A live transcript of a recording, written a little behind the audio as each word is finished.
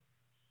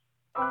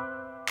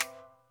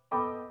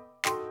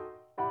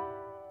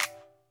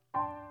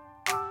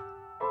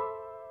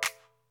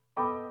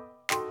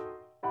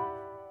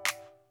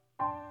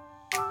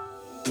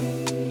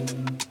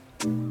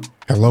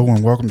Hello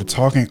and welcome to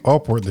Talking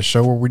Upward, the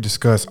show where we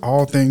discuss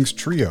all things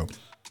TRIO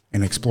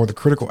and explore the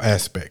critical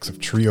aspects of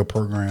TRIO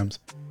programs,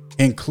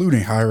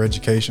 including higher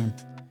education,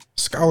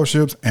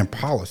 scholarships, and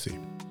policy.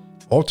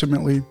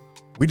 Ultimately,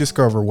 we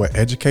discover what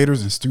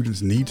educators and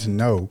students need to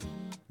know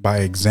by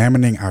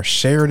examining our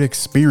shared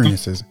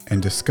experiences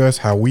and discuss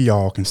how we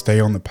all can stay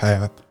on the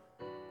path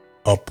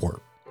upward.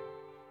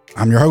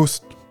 I'm your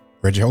host,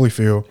 Reggie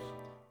Holyfield,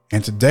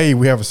 and today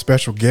we have a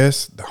special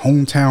guest, the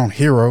hometown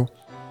hero,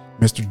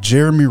 Mr.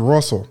 Jeremey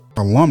Russell,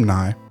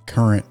 alumni,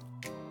 current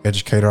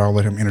educator. I'll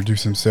let him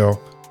introduce himself.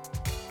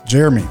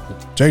 Jeremey,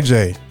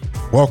 JJ,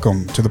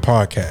 welcome to the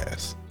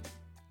podcast.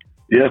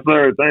 Yes,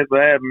 sir. Thanks for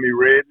having me,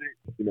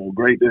 Reggie.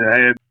 Great to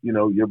have,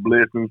 your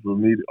blessings for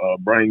me to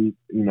bringing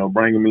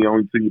me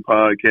on to your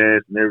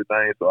podcast and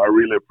everything. So I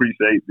really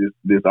appreciate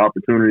this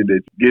opportunity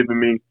that you're giving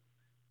me.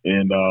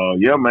 And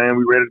yeah, man,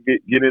 we ready to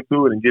get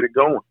into it and get it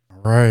going.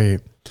 All right.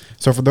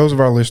 So for those of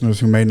our listeners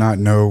who may not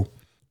know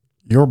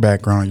your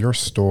background, your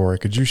story,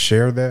 could you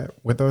share that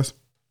with us?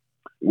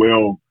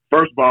 Well,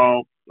 first of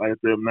all, like I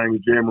said, my name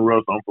is Jeremey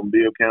Russell. I'm from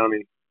Bibb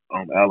County,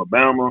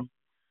 Alabama,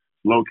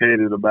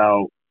 located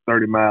about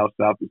 30 miles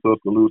south of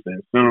Tuscaloosa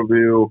and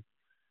Centerville.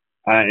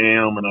 I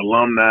am an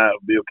alumni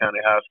of Bibb County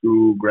High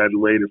School,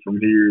 graduated from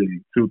here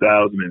in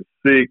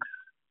 2006.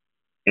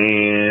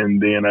 And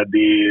then I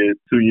did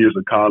 2 years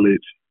of college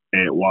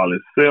at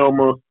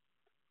Wallace-Selma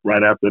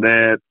right after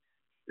that.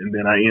 And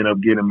then I ended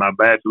up getting my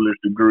bachelor's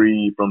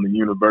degree from the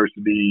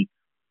University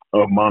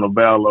of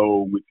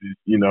Montevallo, which is,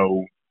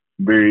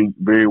 very,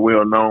 very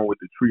well known with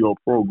the TRIO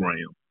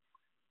program.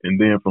 And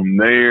then from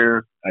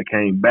there, I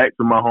came back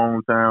to my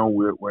hometown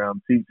where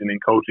I'm teaching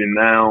and coaching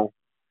now,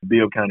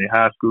 Bibb County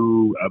High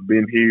School. I've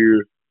been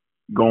here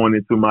going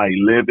into my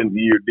 11th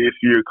year this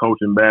year,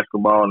 coaching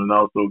basketball and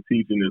also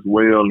teaching as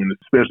well in the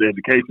special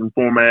education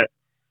format.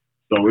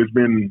 So it's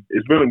been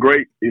a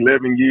great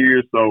 11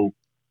 years. So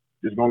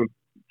just going to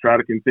try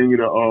to continue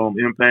to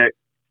impact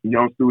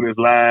young students'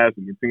 lives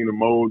and continue to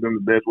mold them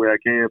the best way I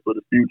can for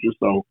the future.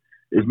 So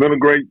it's been a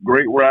great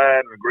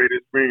ride and a great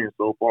experience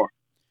so far.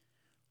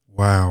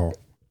 Wow.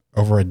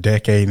 Over a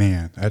decade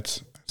in.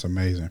 That's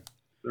amazing.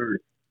 Sure.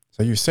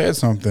 So you said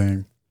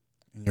something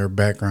in your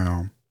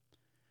background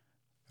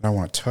that I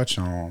want to touch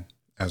on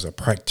as a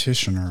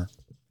practitioner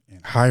in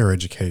higher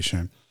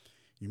education.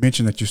 You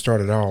mentioned that you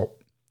started out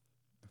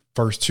the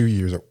first 2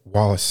 years at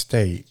Wallace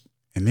State,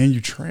 and then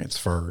you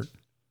transferred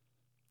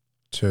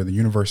to the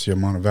University of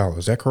Montevallo.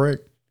 Is that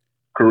correct?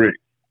 Correct.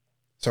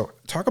 So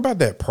talk about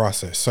that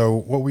process. So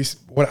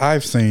what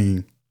I've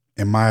seen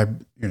in my,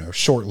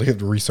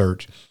 short-lived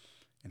research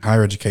in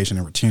higher education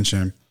and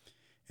retention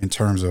in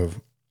terms of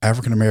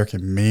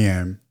African-American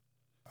men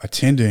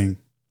attending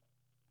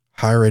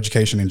higher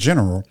education in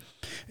general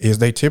is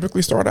they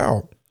typically start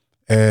out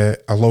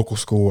at a local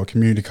school, a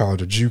community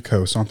college, a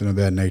JUCO, something of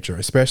that nature,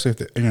 especially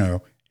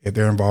if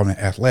they're involved in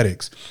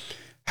athletics.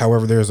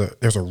 However, there's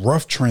a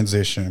rough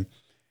transition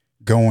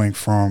going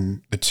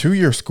from the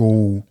 2-year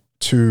school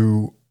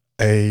to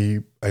a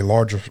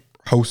larger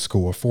host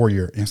school, a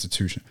 4-year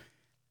institution.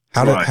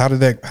 How did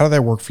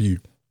that work for you?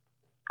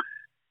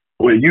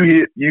 Well,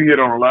 you hit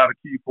on a lot of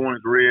key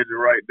points, Reggie,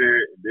 right there.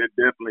 There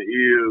definitely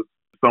is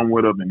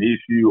somewhat of an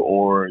issue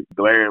or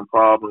glaring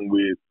problem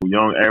with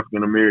young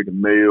African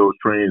American males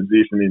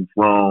transitioning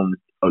from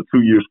a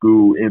 2-year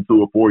school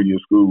into a 4-year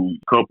school.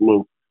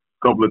 Couple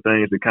of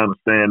things that kind of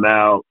stand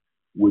out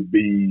would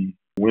be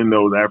when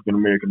those African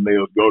American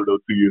males go to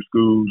those 2-year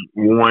schools.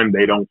 One,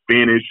 they don't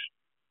finish,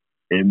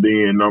 and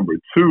then number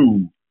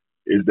two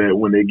is that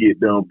when they get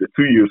done with the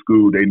 2-year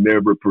school, they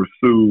never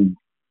pursue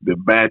the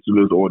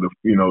bachelor's or the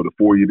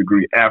 4-year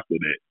degree after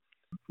that.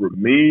 For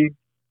me,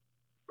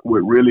 what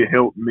really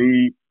helped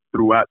me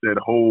throughout that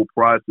whole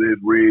process,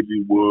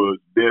 Reggie, was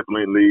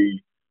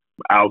definitely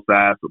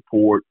outside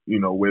support,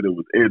 whether it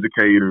was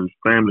educators,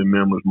 family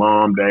members,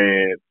 mom,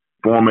 dad,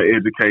 former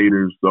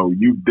educators. So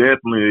you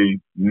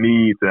definitely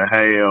need to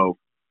have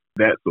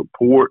that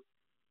support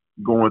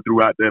going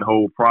throughout that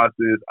whole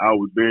process. I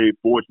was very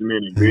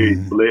fortunate and very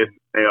blessed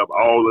to have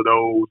all of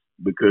those,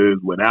 because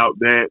without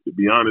that, to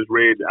be honest,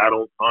 Reggie, I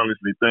don't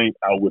honestly think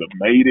I would have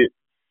made it.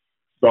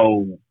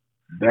 So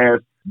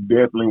that's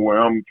definitely where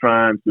I'm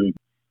trying to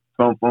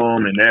come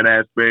from in that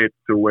aspect,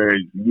 to where,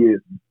 yes,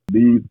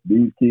 these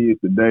kids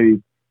today,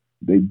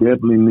 they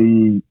definitely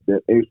need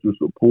that extra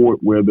support,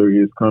 whether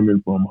it's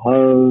coming from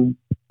home,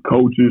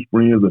 coaches,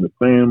 friends of the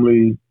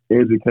family,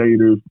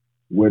 educators,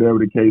 whatever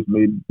the case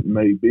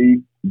may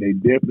be. They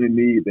definitely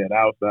need that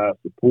outside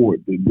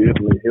support to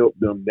definitely help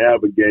them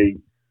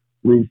navigate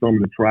through some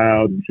of the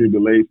trials and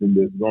tribulations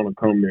that's going to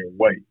come their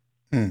way.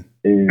 And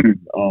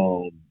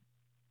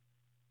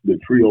the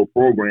TRIO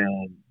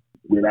program,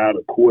 without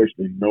a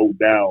question, no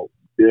doubt,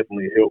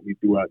 definitely helped me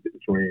throughout the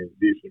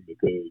transition,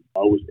 because I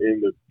was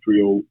in the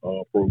TRIO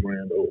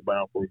program, the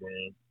Old-Bound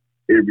program,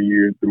 every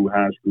year through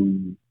high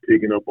school,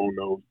 picking up on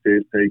those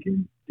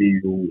test-taking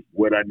skills,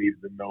 what I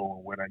needed to know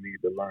and what I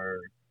needed to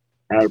learn,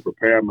 how to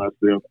prepare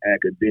myself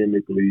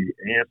academically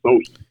and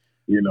socially,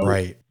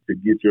 Right. to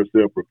get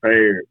yourself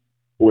prepared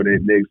for that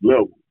next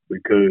level.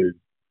 Because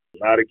a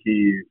lot of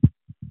kids,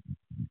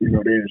 they're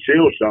in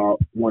shell shock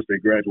once they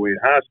graduate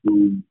high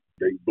school.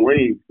 They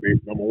blink.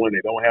 Number one,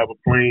 they don't have a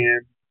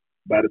plan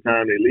by the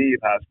time they leave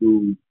high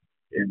school.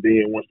 And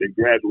then once they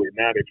graduate,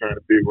 now they're trying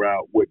to figure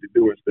out what to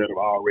do instead of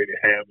already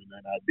having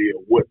an idea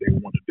of what they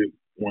want to do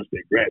once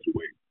they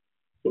graduate.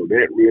 So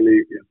that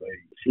really is a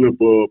slip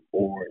up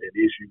or an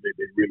issue that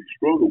they really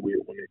struggle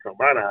with when they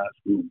come out of high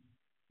school.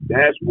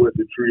 That's what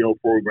the TRIO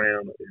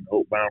program and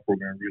Oakbound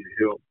program really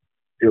helped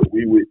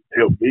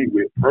me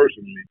with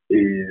personally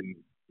in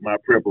my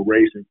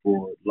preparation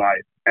for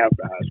life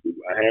after high school.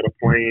 I had a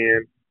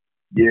plan.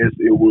 Yes,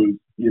 it was,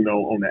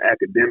 on the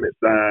academic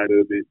side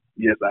of it.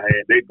 Yes, I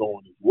had that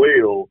going as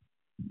well.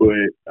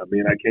 But I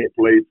mean, I can't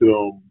play till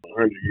I'm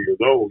 100 years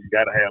old. You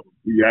gotta have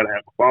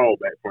a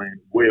fallback plan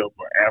as well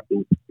for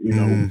after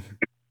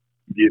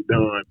get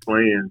done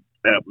playing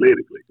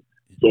athletically.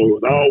 So it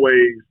was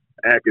always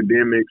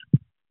academics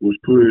was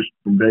pushed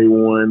from day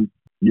one.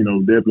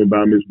 Definitely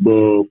by Miss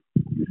Buff,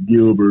 Miss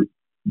Gilbert,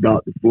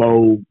 Dr.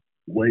 Flo,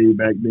 way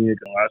back then.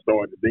 Cause I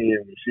started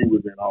then when she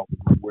was in office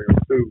as well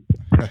too.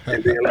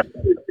 And then, like I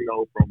said,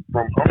 from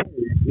home,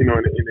 and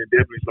it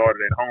definitely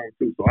started at home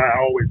too. So I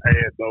always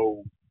had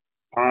those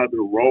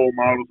positive role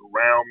models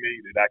around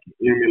me that I can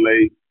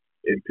emulate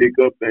and pick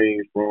up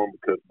things from,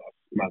 because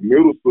my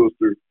middle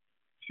sister,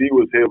 she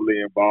was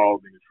heavily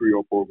involved in the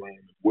TRIO program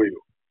as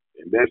well.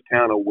 And that's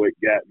kind of what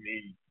got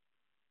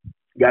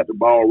the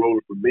ball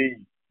rolling for me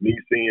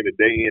seeing the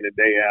day in and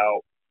day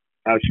out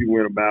how she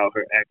went about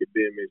her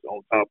academics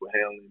on top of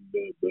handling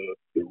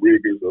the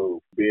rigors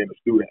of being a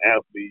student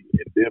athlete.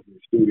 And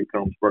definitely student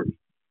comes first,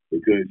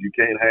 because you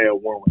can't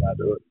have one without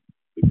the other.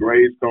 The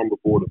grades come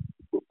before the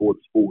sport.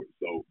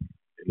 So,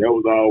 and that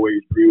was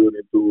always drilled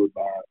into us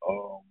by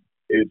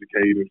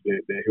educators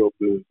that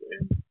helped us,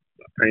 and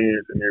my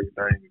parents and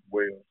everything as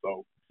well.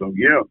 So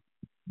yeah,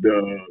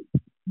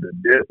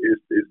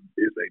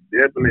 it's a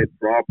definite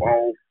drop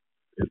off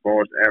as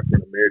far as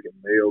African American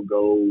male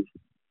goes,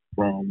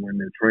 from when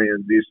they're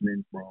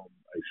transitioning from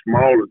a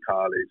smaller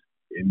college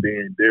and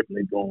then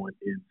definitely going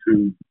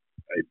into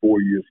a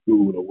 4-year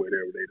school or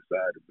whatever they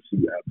decide to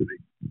pursue after they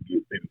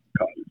get finished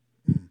college.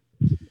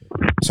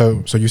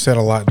 So you said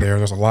a lot there.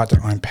 There's a lot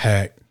to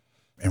unpack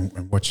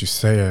in what you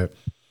said.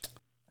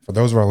 For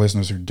those of our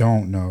listeners who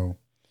don't know,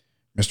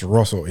 Mr.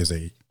 Russell is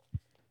a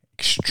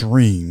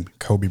extreme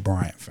Kobe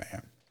Bryant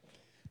fan.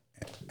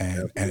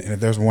 And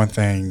if there's one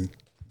thing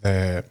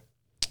that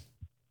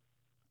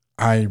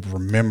I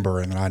remember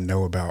and I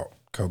know about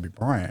Kobe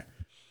Bryant,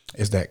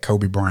 is that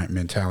Kobe Bryant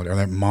mentality, or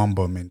that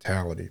Mamba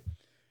mentality.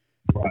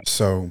 Right.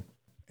 So,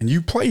 and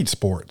you played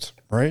sports,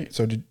 right?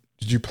 So did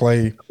you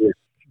play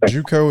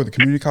JUCO at the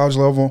community college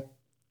level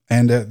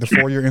and at the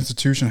 4-year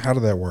institution? How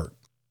did that work?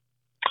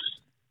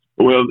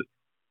 Well,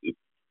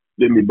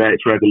 let me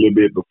backtrack a little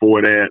bit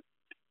before that.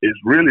 It's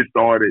really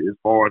started, as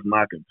far as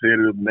my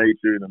competitive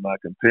nature and my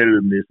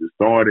competitiveness, it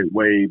started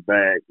way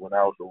back when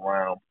I was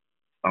around,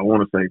 I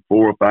want to say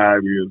 4 or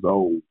 5 years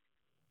old.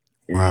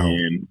 Wow.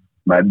 And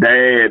my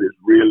dad is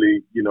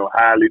really,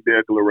 highly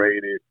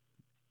decorated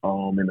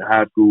in the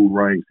high school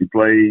ranks. He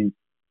played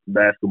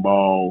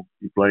basketball.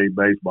 He played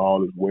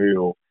baseball as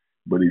well.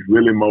 But he's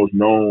really most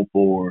known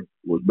for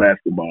was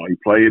basketball. He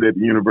played at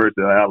the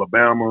University of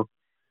Alabama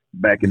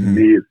back in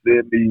the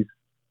mid-'70s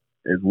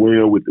as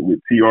well with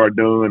T.R.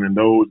 Dunn and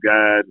those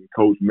guys, and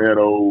Coach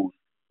Meadows,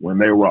 when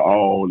they were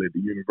all at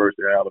the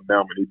University of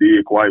Alabama. He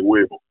did quite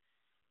well.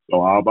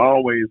 So I've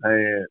always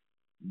had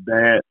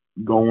that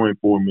going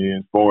for me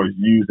as far as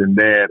using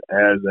that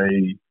as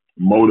a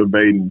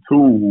motivating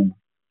tool,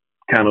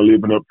 kind of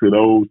living up to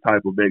those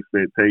type of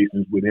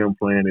expectations with him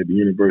playing at the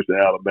University of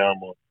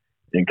Alabama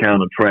and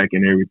kind of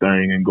tracking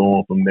everything and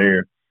going from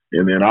there.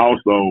 And then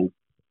also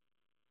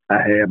I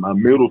had my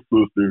middle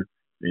sister,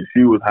 and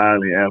she was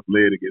highly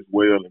athletic as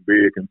well and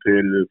very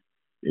competitive.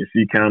 And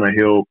she kind of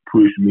helped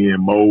push me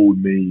and mold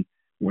me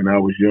when I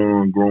was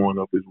young, growing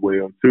up as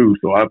well too.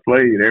 So I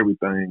played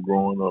everything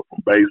growing up,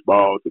 from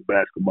baseball to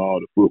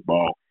basketball to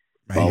football.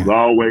 So I was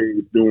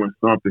always doing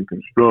something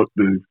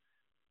constructive,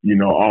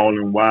 all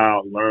in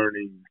while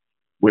learning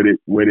what it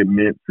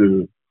meant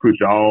to put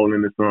your all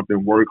into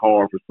something, work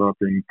hard for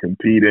something,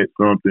 compete at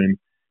something,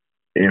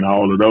 and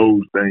all of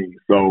those things.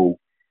 So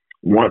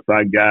once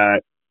I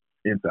got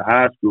into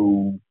high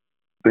school,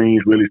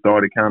 things really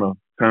started kind of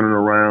turning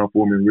around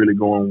for me, really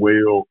going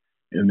well.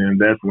 And then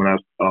that's when I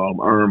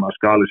earned my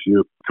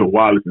scholarship to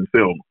Wallace and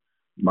Selma,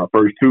 my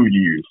first 2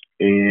 years.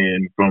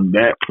 And from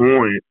that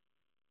point,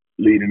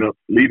 leading up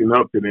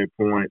to that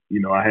point,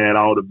 I had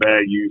all the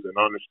values and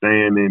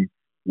understanding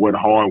what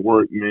hard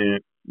work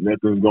meant.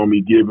 Nothing's going to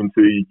be given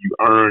to you. You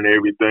earn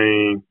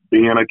everything.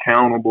 Being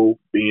accountable,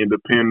 being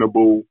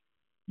dependable.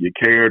 Your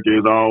character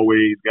has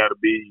always got to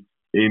be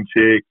in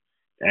check.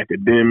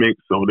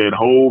 Academics. So that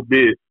whole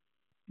bit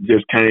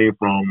just came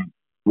from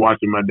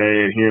watching my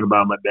dad, hearing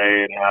about my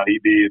dad, how he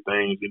did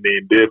things, and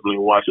then definitely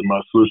watching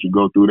my sister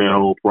go through that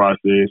whole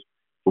process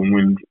from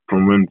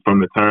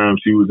the time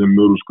she was in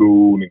middle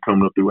school and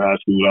coming up through high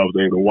school. I was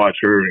able to watch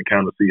her and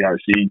kind of see how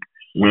she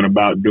went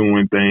about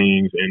doing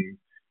things. And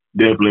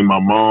definitely my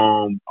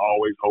mom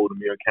always holding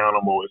me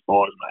accountable as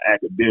far as my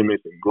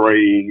academics and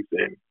grades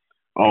and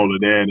all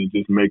of that, and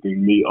just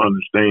making me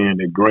understand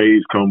that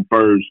grades come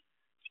first,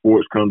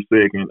 sports come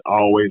second,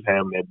 always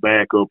having that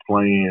backup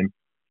plan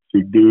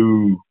to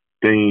do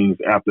things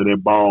after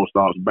that ball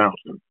starts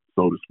bouncing,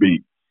 so to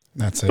speak.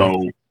 That's it.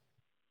 So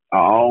I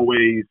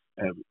always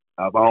have,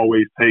 I've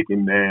always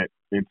taken that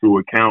into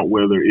account,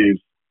 whether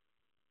it's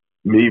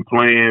me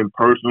playing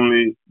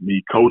personally,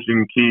 me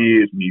coaching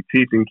kids, me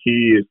teaching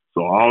kids.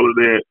 So all of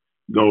that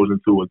goes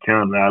into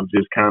account. And I've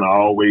just kind of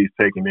always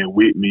taken it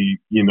with me,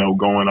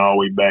 going all the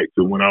way back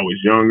to when I was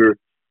younger,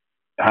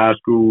 high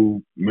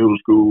school, middle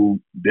school,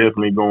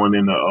 definitely going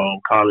into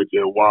college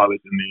at Wallace,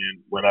 and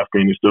then when I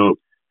finished up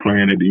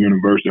playing at the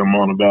University of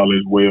Montevallo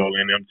as well.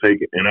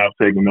 And I've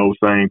taken those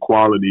same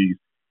qualities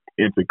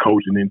into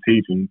coaching and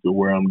teaching to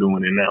where I'm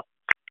doing it now.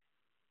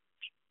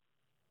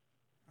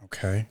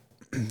 Okay.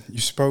 You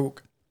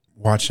spoke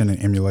watching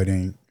and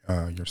emulating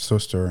your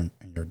sister and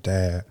your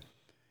dad.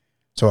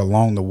 So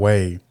along the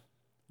way,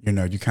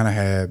 you kind of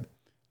had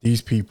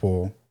these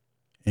people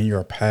in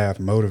your path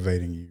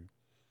motivating you.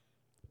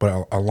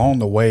 But along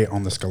the way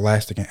on the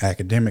scholastic and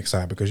academic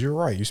side, because you're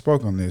right, you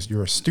spoke on this,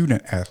 you're a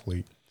student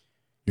athlete.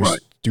 You're right.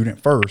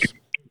 Student first,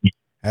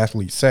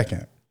 athlete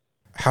second.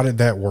 How did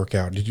that work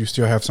out? Did you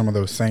still have some of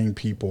those same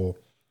people,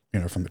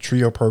 from the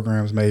trio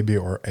programs maybe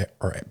or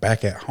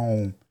back at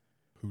home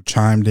who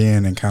chimed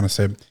in and kind of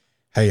said,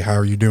 hey, how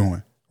are you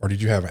doing? Or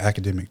did you have an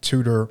academic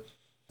tutor?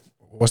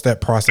 What's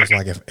that process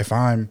like? If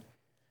I'm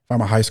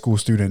a high school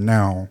student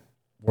now,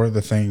 what are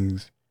the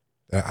things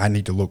that I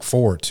need to look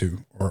forward to,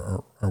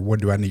 or what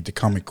do I need to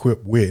come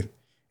equipped with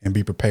and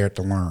be prepared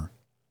to learn?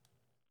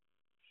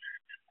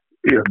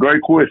 Yeah,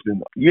 great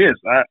question. Yes,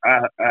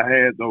 I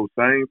had those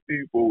same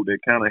people that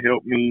kind of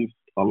helped me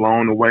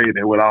along the way.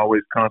 They would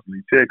always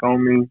constantly check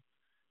on me.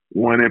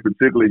 One in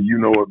particular,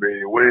 her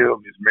very well,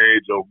 Miss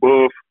Mary Jo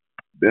Buff.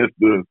 That's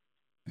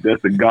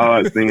the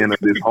godsend of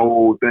this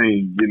whole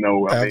thing.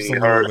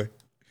 Absolutely.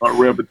 Her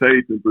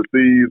reputation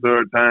precedes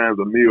her times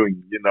a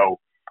million.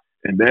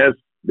 And that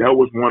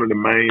was one of the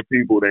main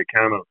people that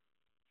kind of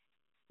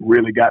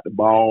really got the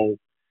ball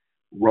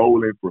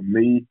rolling for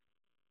me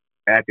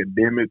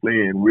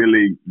academically and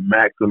really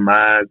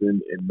maximizing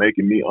and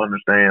making me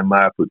understand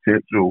my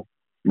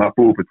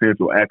full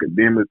potential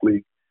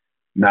academically.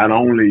 Not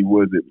only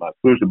was it my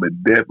sister,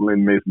 but definitely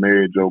Miss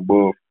Mary Jo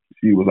Buff.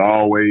 She was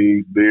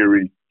always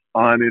very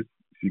honest.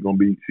 She's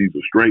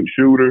a straight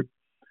shooter,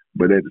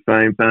 but at the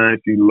same time,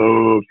 she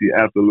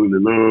absolutely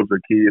loves her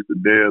kids to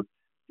death,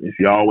 and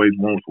she always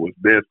wants what's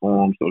best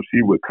for them. So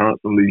she would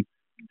constantly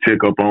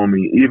check up on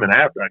me, even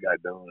after I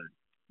got done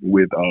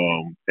with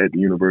at the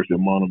University of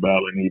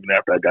Montevallo, and even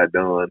after I got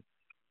done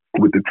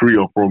with the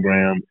trio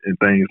program and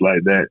things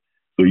like that.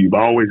 So you've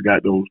always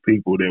got those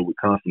people that would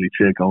constantly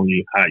check on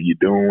you, how you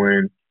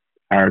doing,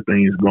 how are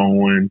things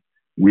going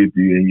with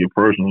you in your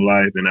personal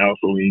life and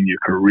also in your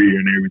career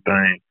and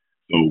everything.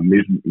 So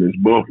Miss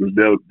Buff was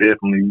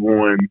definitely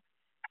one.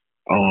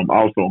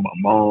 Also my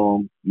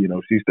mom,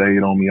 she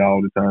stayed on me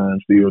all the time,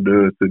 still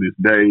does to this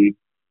day.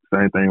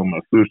 Same thing with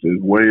my sister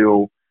as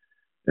well.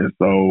 And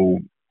so,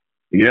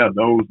 yeah,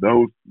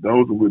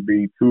 those would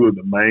be two of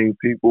the main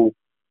people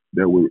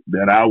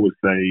that I would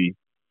say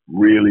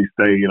really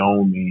stayed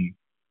on me,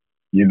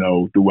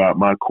 throughout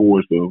my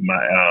course of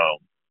my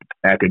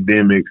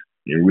academics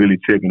and really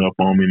checking up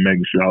on me,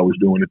 making sure I was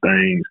doing the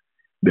things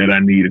that I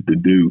needed to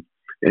do.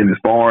 And as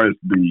far as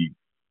the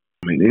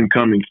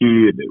incoming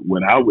kid,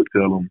 what I would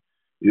tell them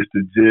is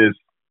to just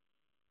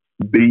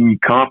be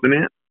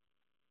confident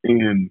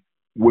in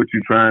what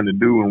you're trying to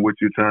do and what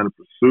you're trying to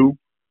pursue.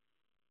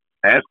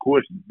 Ask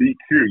questions, be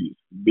curious.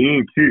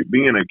 Being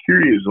a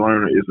curious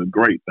learner is a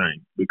great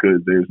thing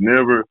because there's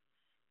never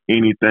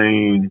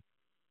anything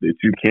that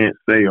you can't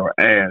say or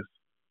ask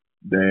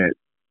that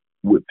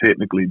would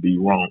technically be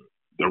wrong.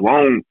 The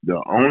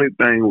only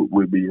thing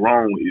would be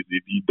wrong is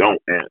if you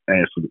don't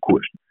answer the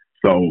question.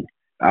 So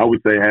I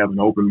would say have an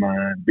open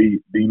mind, be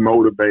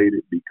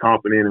motivated, be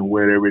confident in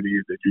whatever it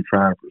is that you're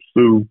trying to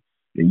pursue,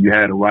 and you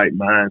have the right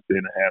mindset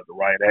and have the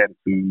right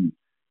attitude,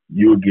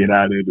 you'll get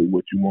out of it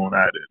what you want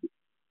out of it.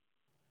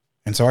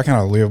 And so I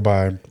kind of live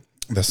by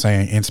the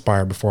saying,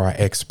 inspire before I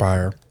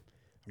expire.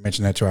 I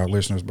mentioned that to our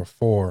listeners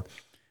before.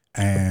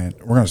 And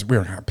we're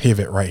gonna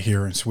pivot right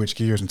here and switch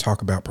gears and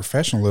talk about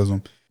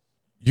professionalism.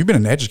 You've been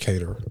an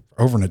educator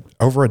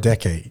over a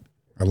decade,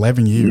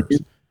 11 years.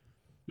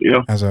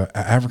 Yeah. As an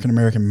African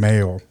American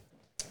male.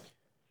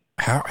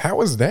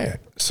 How is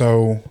that?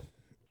 So,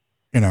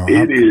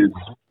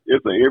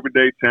 it's an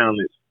everyday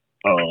challenge.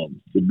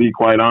 To be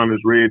quite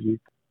honest, Reggie,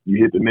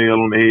 you hit the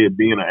nail on the head.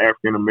 Being an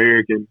African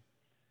American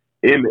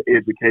in the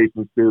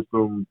education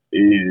system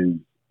is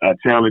a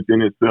challenge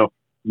in itself.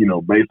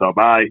 Based off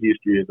our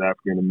history as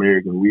African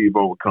American, we've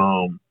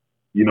overcome,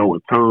 a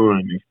ton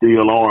and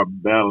still are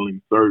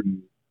battling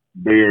certain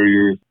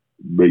barriers,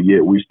 but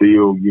yet we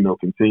still,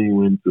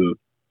 continuing to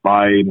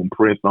fight and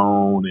press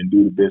on and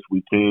do the best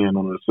we can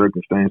under the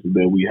circumstances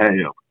that we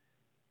have.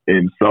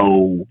 And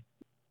so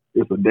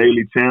it's a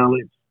daily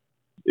challenge.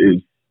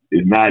 It's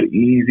not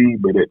easy,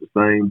 but at the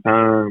same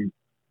time,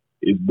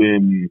 it's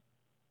been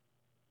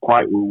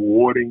quite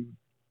rewarding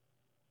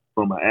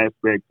from an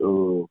aspect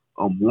of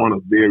I'm one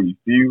of very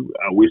few.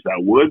 I wish I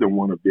wasn't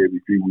one of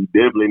very few. We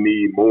definitely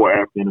need more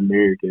African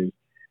Americans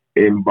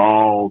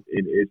involved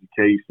in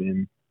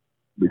education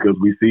because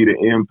we see the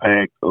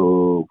impact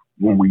of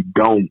when we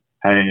don't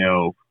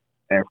have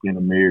African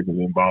Americans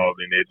involved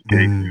in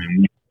education. And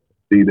we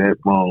see that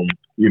from,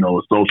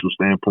 a social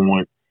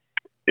standpoint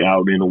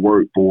out in the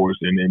workforce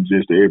and in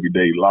just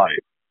everyday life.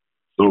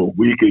 So if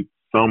we could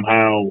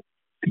somehow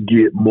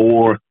get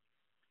more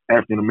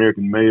African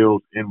American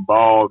males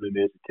involved in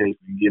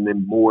education, getting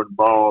them more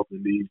involved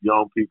in these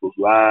young people's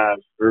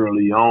lives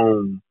early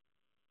on,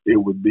 it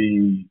would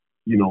be,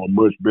 a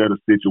much better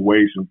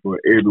situation for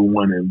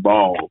everyone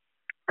involved.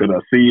 Because I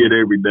see it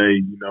every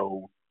day,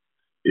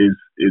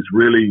 it's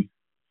really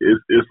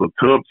it's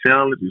a tough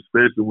challenge,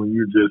 especially when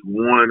you're just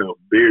one of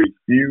very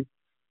few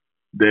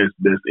that's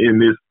in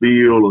this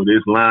field or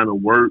this line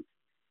of work.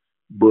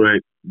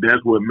 But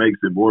that's what makes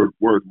it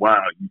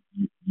worthwhile.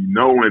 You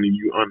know and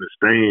you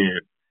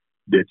understand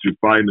that you're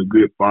fighting a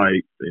good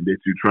fight and that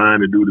you're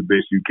trying to do the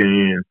best you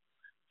can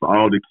for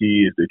all the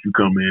kids that you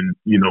come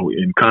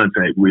in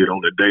contact with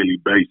on a daily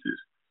basis.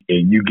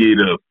 And you get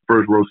a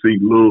first row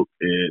seat look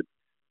at,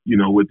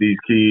 what these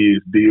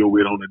kids deal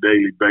with on a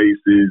daily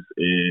basis,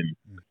 and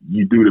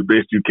you do the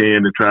best you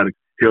can to try to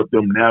help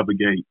them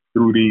navigate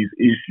through these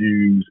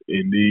issues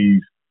and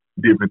these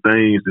different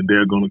things that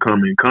they're going to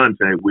come in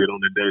contact with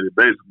on a daily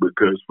basis,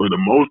 because for the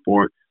most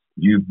part,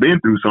 you've been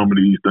through some of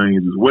these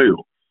things as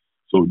well.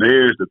 So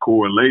there's the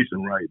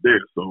correlation right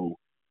there. So,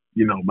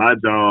 my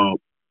job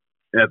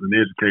as an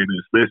educator,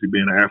 especially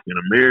being an African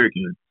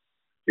American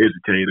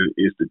educator,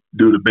 is to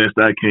do the best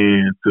I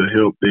can to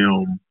help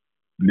them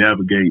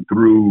navigate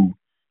through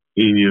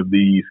any of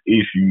these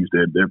issues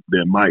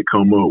that might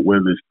come up,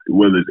 whether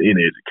it's in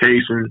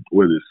education,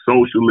 whether it's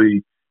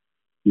socially,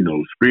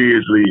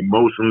 spiritually,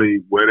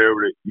 emotionally,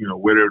 whatever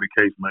the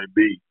case may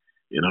be.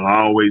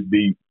 I'll always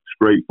be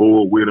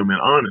straightforward with them and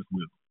honest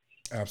with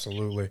them.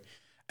 Absolutely.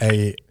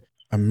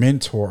 A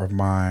mentor of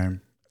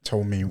mine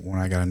told me when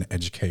I got into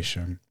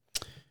education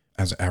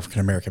as an African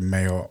American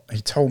male,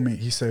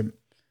 he said,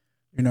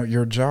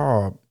 your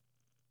job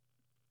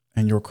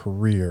and your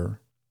career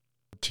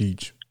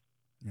teach,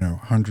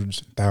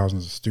 hundreds and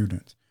thousands of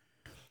students.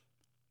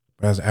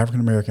 But as an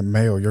African American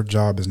male, your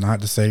job is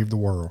not to save the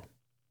world.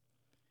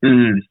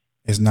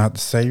 It's not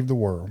to save the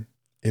world.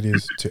 It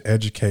is to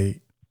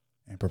educate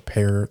and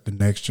prepare the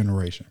next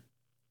generation.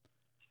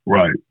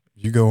 Right.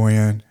 You go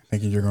in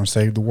thinking you're going to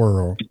save the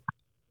world.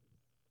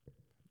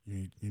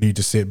 You need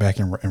to sit back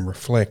and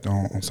reflect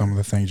on some of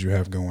the things you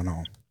have going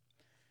on.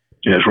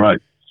 That's right.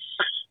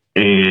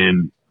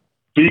 And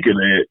speaking of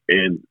that,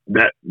 and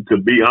that, to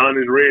be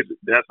honest, Reg,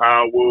 that's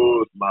how I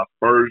was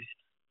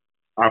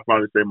I'd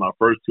probably say my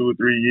first 2 or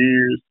 3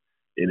 years.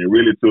 And it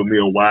really took me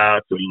a while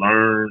to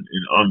learn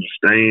and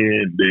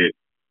understand that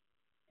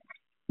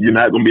you're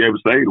not going to be able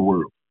to save the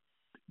world.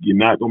 You're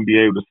not going to be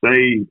able to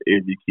save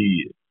every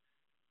kid.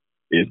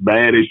 As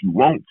bad as you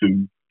want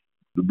to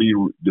be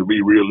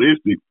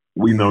realistic,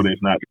 we know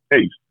that's not the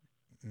case.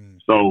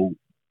 So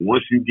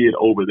once you get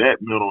over that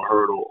mental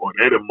hurdle or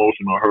that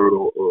emotional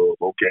hurdle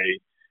of, okay,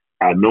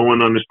 I know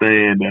and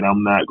understand that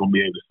I'm not going to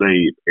be able to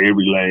save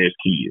every last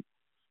kid.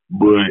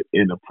 But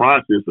in the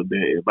process of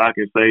that, if I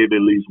can save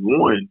at least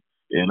one,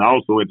 and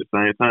also at the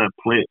same time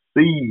plant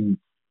seeds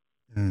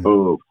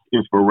of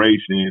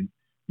inspiration,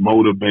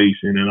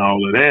 motivation, and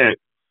all of that,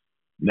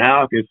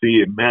 now I can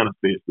see it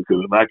manifest.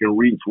 Because if I can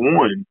reach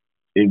one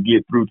and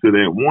get through to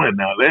that one,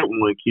 now that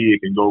one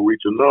kid can go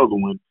reach another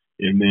one,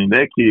 and then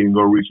that kid can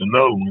go reach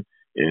another one,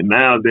 and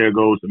now there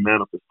goes the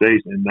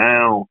manifestation. And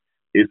now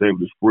it's able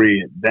to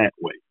spread that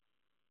way.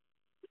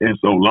 And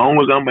so long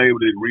as I'm able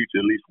to reach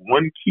at least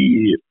one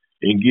kid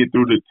and get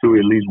through to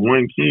at least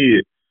one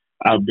kid,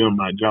 I've done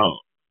my job.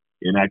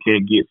 And I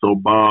can't get so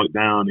bogged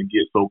down and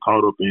get so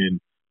caught up in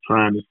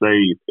trying to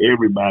save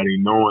everybody,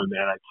 knowing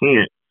that I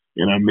can't,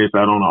 and I miss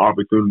out on the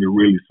opportunity to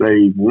really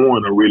save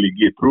one or really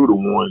get through the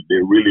one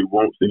that really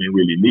wants it and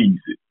really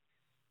needs it.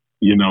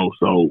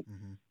 So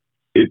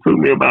it took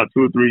me about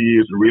 2 or 3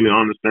 years to really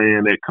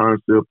understand that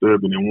concept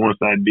of it. And once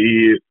I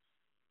did,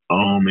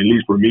 at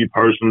least for me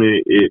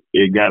personally,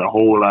 it got a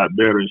whole lot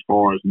better as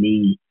far as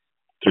me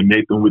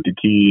connecting with the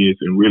kids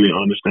and really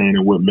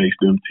understanding what makes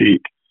them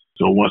tick.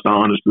 So once I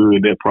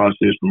understood that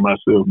process for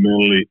myself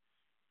mentally,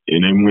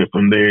 and then went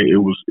from there, it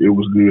was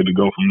good to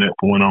go from that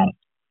point on.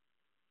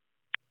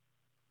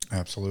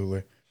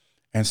 Absolutely.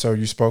 And so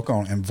you spoke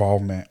on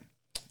involvement.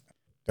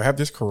 To have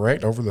this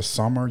correct, over the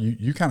summer,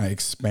 you kind of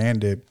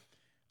expanded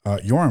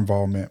your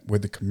involvement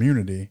with the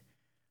community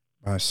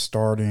by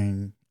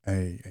starting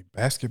a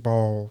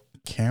basketball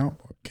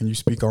camp. Can you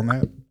speak on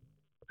that?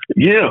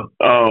 Yeah,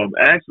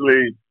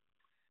 actually,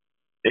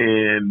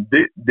 and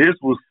this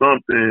was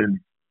something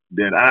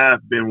that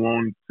I've been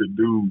wanting to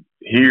do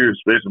here,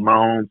 especially my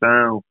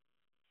hometown,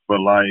 for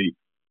like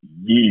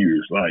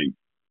years. Like,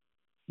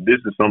 this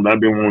is something I've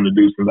been wanting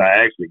to do since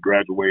I actually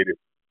graduated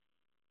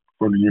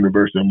from the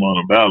University of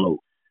Montevallo,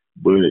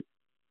 but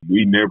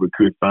we never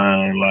could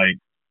find like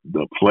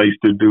the place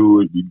to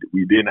do it.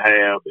 We didn't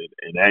have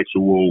an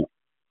actual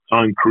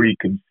concrete,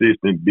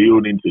 consistent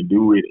building to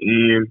do it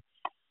in.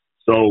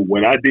 So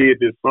what I did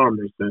this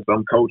summer, since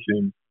I'm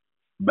coaching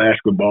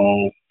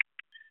basketball,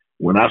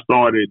 when I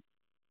started,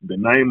 the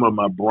name of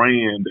my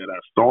brand that I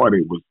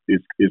started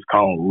is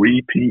called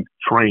Repeat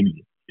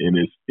Training, and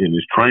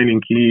it's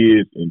training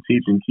kids and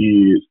teaching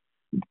kids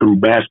through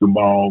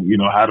basketball,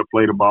 how to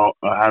play the ball,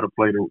 how to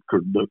play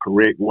the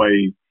correct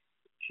way,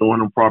 showing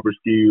them proper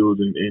skills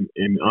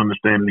and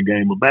understanding the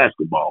game of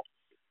basketball.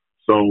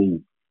 So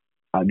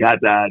I got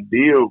the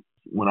idea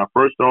when I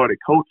first started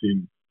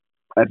coaching.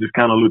 I just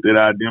kind of looked at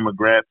our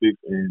demographics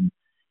and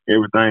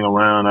everything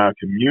around our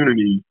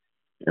community,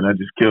 and I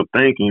just kept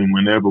thinking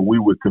whenever we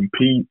would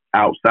compete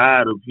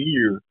outside of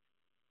here,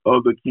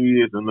 other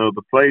kids in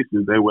other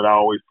places, they would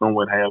always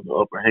somewhat have the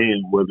upper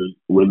hand,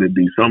 whether it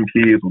be some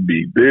kids would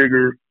be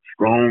bigger,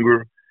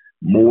 stronger,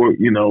 more,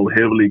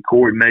 heavily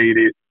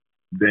coordinated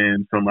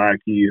than some of our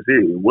kids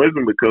here. It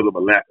wasn't because of a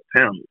lack of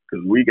talent,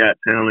 because we got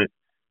talent,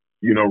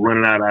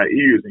 running out our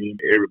ears, and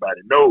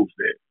everybody knows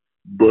that.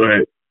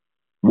 But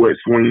what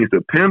swings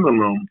the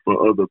pendulum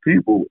for other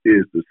people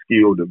is the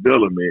skill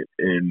development,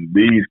 and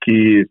these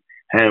kids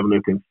having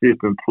a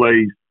consistent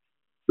place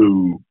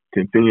to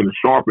continue to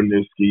sharpen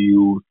their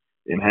skills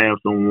and have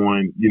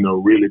someone,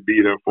 really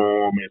be there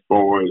for them as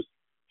far as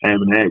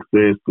having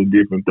access to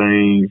different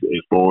things,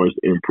 as far as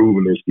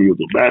improving their skills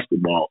of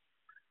basketball.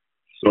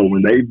 So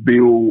when they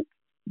build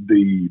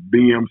the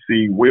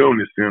BMC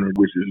Wellness Center,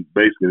 which is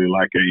basically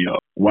like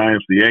a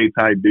YMCA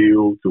type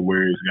deal to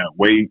where it's got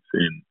weights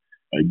and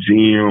a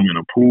gym and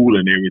a pool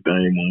and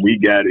everything, when we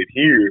got it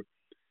here,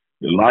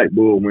 the light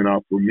bulb went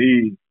off for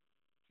me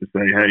to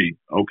say, hey,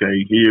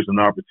 okay, here's an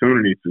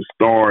opportunity to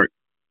start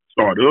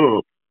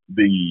up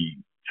the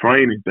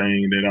training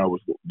thing that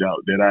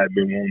I've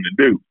been wanting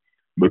to do.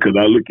 Because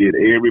I look at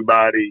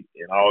everybody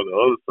in all the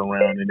other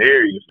surrounding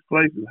areas,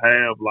 places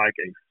have like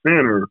a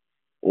center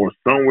or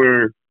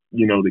somewhere,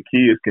 the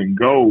kids can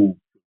go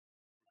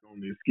on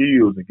their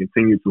skills and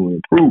continue to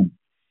improve.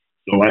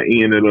 So I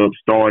ended up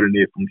starting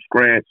it from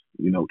scratch,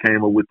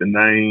 came up with the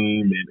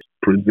name and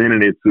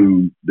presented it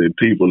to the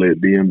people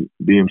at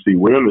BMC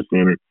Wellness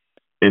Center,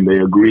 and they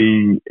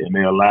agreed and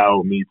they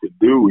allowed me to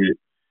do it.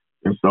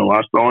 And so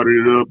I started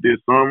it up this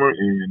summer,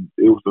 and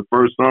it was the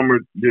first summer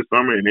this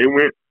summer, and it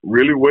went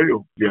really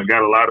well. I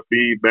got a lot of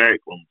feedback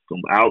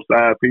from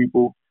outside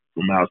people,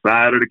 from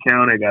outside of the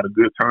county. I got a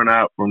good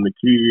turnout from the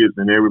kids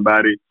and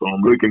everybody. So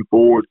I'm looking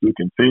forward to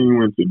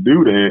continuing to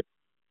do that,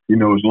 as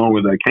long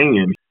as I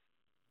can.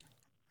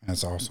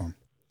 That's awesome.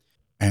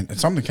 And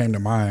something came to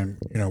mind,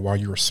 while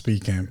you were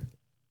speaking.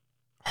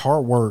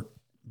 Hard work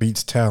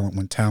beats talent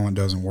when talent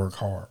doesn't work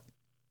hard.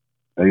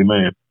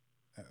 Amen.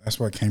 That's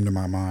what came to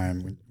my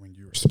mind when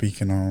you were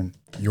speaking on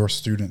your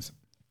students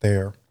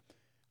there.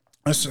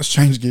 Let's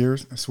change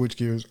gears and switch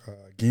gears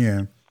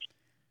again.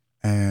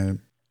 And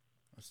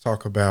let's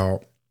talk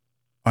about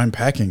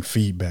unpacking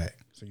feedback.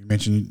 So you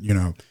mentioned,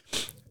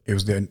 it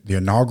was the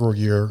inaugural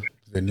year,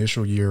 the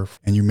initial year,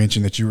 and you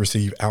mentioned that you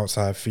received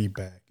outside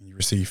feedback and you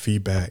received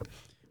feedback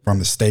from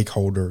the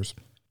stakeholders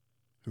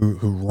who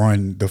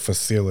run the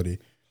facility.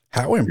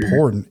 How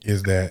important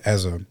is that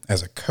as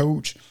a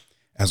coach,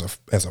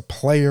 as a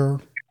player,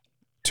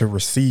 to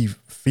receive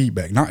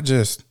feedback, not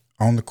just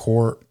on the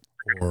court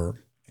or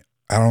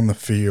out on the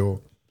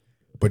field,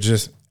 but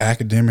just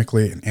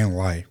academically and in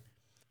life?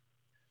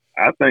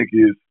 I think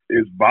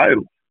it's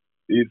vital.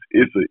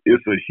 It's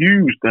a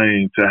huge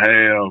thing to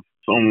have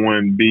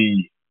someone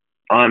be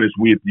honest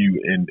with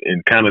you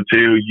and kind of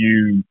tell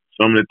you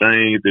some of the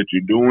things that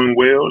you're doing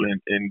well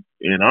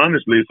and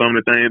honestly some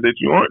of the things that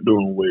you aren't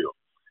doing well.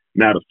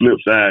 Now the flip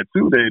side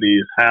to that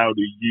is, how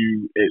do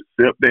you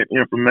accept that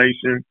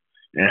information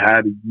and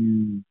how do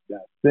you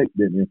dissect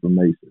that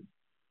information?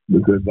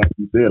 Because like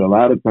you said, a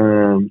lot of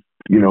times,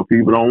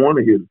 people don't want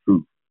to hear the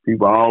truth.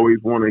 People always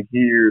want to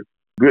hear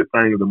good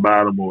things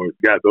about them, or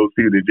got those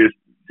people that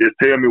just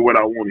tell me what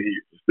I want to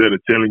hear instead of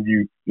telling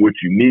you what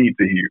you need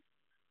to hear.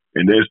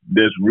 And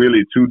there's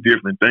really two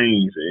different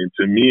things. And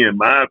to me, in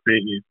my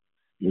opinion,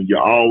 when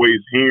you're always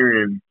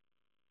hearing,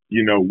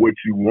 what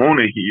you want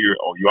to hear,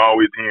 or you're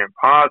always hearing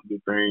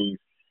positive things,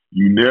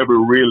 you never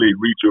really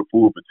reach your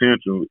full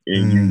potential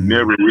and you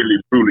never really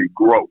truly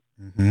grow.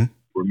 Mm-hmm.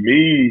 For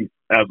me,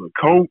 as a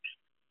coach,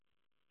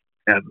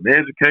 as an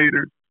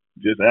educator,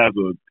 just as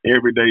an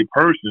everyday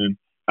person,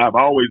 I've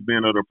always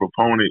been a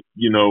proponent,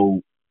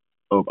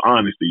 of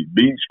honesty.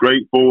 Be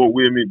straightforward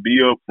with me,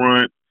 be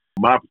upfront.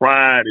 My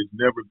pride has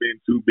never been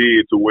too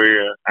big to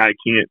where I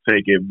can't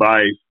take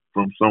advice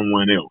from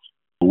someone else,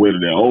 whether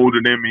they're older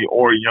than me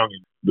or younger,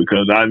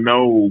 because I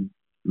know,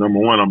 number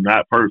one, I'm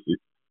not perfect.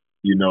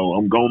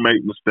 I'm going to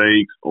make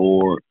mistakes,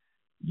 or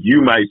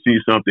you might see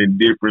something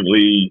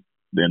differently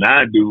than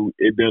I do,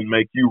 it doesn't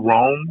make you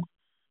wrong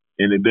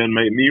and it doesn't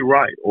make me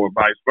right, or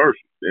vice versa.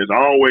 There's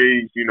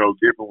always,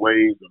 different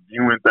ways of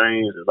viewing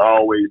things. There's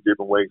always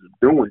different ways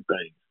of doing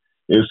things.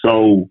 And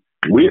so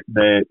with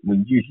that,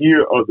 when you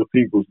hear other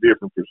people's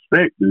different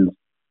perspectives,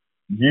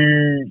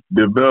 you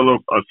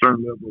develop a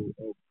certain level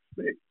of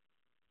respect,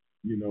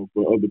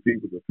 for other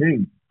people's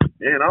opinions.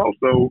 And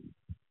also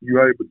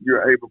you're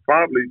able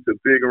probably to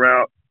figure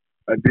out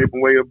a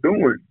different way of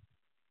doing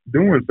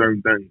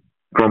certain things.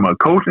 From a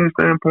coaching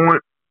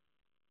standpoint,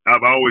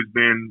 I've always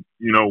been,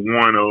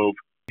 one of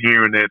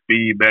hearing that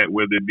feedback,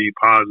 whether it be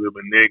positive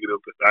or negative,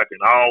 because I can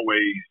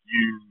always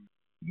use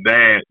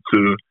that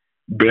to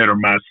better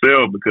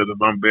myself, because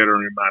if I'm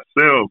bettering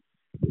myself,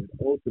 it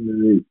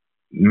ultimately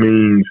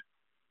means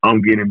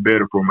I'm getting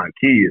better for my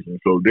kids. And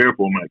so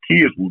therefore my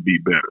kids will be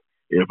better.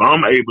 If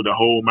I'm able to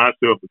hold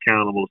myself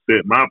accountable,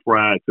 set my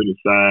pride to the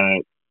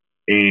side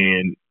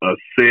and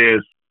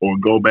assess or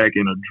go back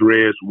and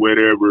address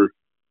whatever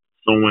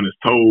someone has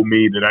told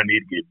me that I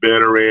need to get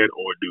better at,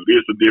 or do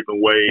this a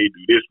different way,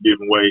 do this a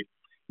different way,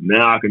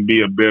 now I can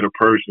be a better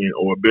person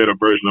or a better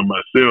version of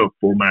myself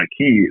for my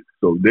kids.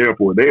 So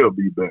therefore they'll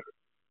be better.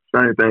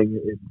 Same thing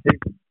in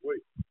education.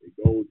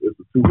 It's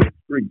a two-way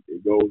street.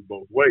 It goes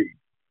both ways.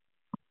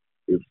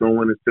 If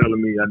someone is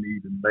telling me I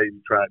need to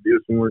maybe try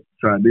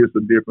this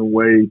a different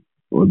way,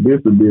 or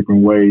this a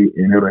different way,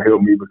 and it'll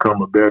help me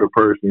become a better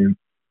person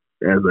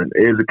as an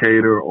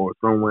educator or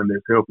someone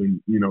that's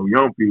helping,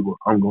 young people,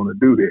 I'm going to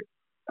do that.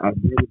 I've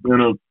never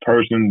been a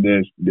person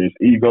that's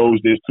egos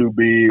that's too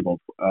big, or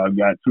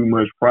got too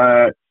much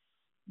pride.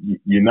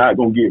 You're not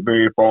going to get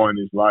very far in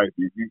this life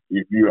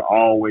if you're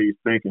always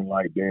thinking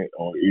like that,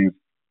 or if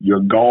your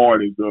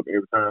guard is up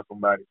every time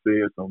somebody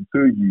says something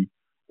to you,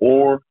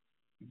 or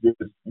just,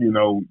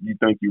 you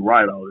think you're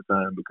right all the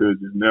time, because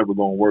it's never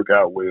going to work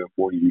out well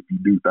for you if you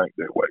do think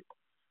that way.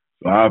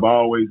 So I've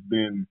always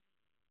been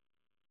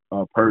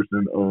a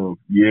person of,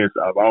 yes,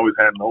 I've always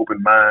had an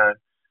open mind.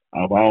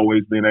 I've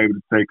always been able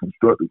to take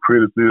constructive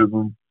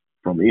criticism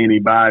from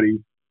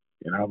anybody,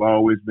 and I've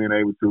always been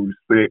able to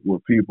respect where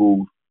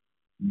people's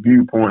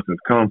viewpoints have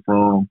come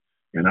from,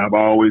 and I've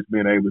always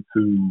been able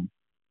to,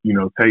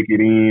 take it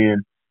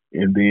in,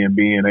 and then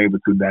being able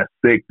to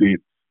dissect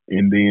it,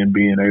 and then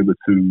being able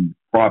to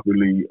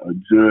properly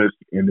adjust,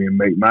 and then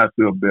make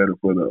myself better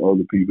for the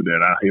other people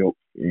that I help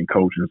and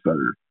coach and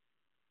serve.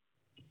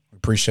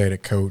 Appreciate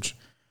it, Coach.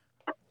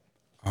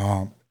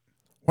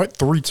 What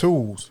 3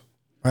 tools,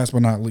 last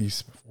but not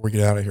least, before we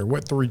get out of here,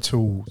 what 3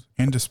 tools,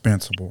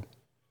 indispensable,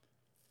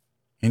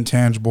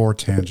 intangible or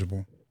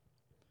tangible,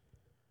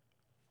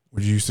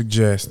 would you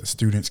suggest the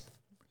students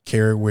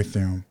carry with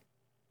them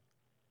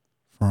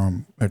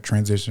from a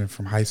transition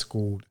from high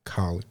school to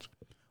college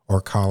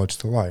or college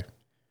to life?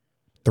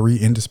 3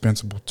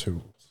 indispensable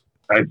tools.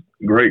 That's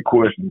a great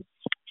question.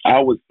 I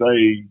would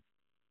say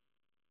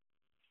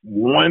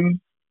 1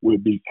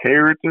 would be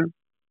character,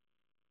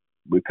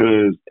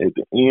 because at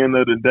the end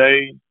of the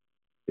day,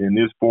 in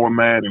this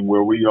format and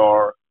where we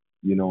are,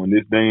 in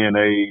this day and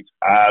age,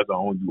 eyes are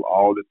on you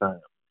all the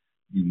time.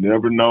 You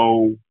never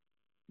know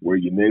where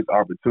your next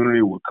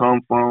opportunity will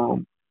come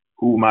from,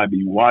 who might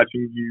be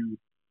watching you,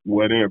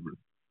 whatever.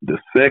 The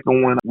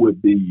second one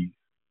would be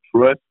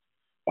trust.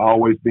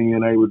 Always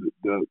being able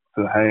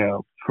to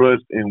have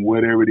trust in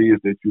whatever it is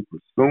that you're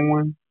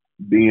pursuing,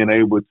 being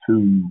able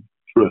to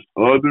trust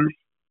others,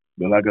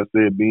 but like I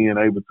said, being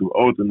able to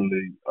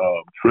ultimately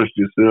trust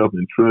yourself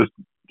and trust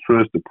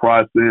the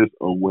process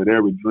of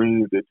whatever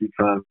dreams that you're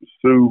trying to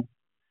pursue.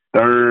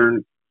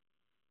 Third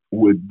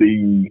would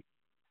be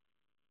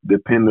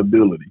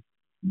dependability.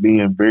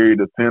 Being very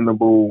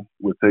dependable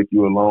will take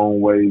you a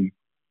long way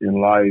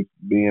in life.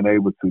 Being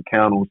able to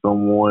count on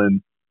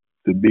someone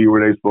to be where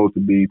they're supposed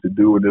to be, to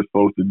do what they're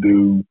supposed to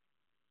do,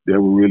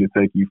 that will really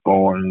take you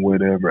far in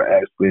whatever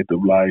aspect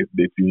of life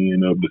that you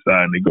end up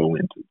deciding to go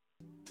into.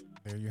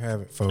 There you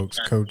have it, folks.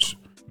 Coach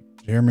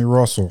Jeremey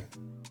Russell,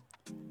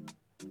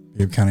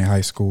 Bibb County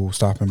High School,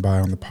 stopping by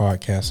on the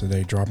podcast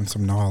today, dropping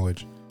some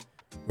knowledge.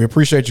 We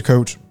appreciate you,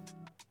 Coach.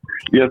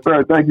 Yes,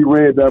 sir. Thank you,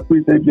 Reg. I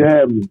appreciate you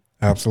having me.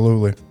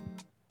 Absolutely.